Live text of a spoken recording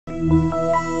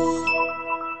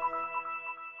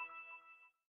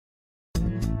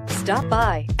Stop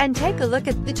by and take a look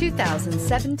at the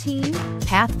 2017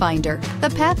 Pathfinder. The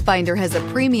Pathfinder has a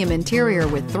premium interior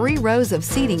with 3 rows of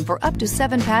seating for up to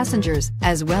 7 passengers,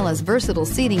 as well as versatile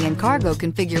seating and cargo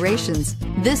configurations.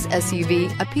 This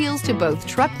SUV appeals to both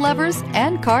truck lovers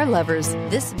and car lovers.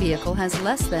 This vehicle has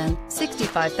less than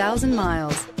 65,000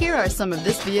 miles. Here are some of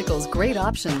this vehicle's great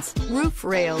options: roof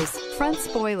rails, front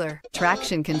spoiler,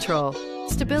 traction control,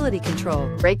 stability control,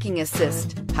 braking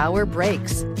assist, power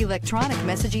brakes, electronic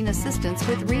messaging assistance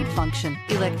with read function,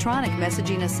 electronic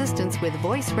messaging assistance with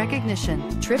voice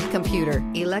recognition, trip computer,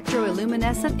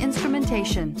 electroluminescent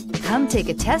instrumentation. Come take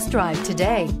a test drive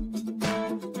today.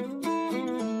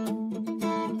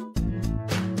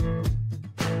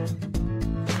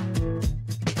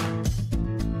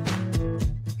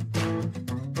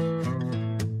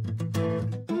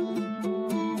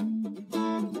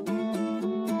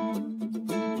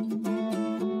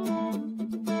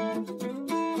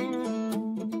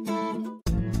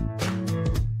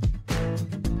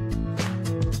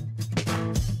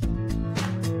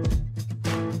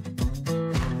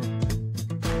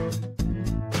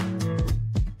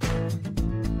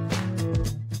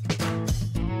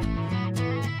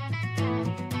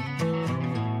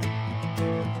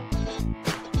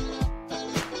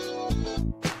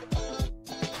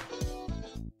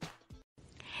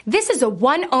 This is a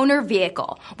one-owner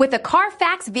vehicle with a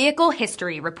Carfax Vehicle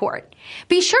History Report.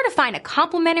 Be sure to find a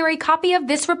complimentary copy of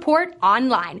this report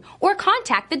online or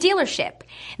contact the dealership.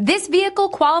 This vehicle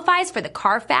qualifies for the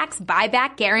Carfax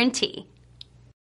Buyback Guarantee.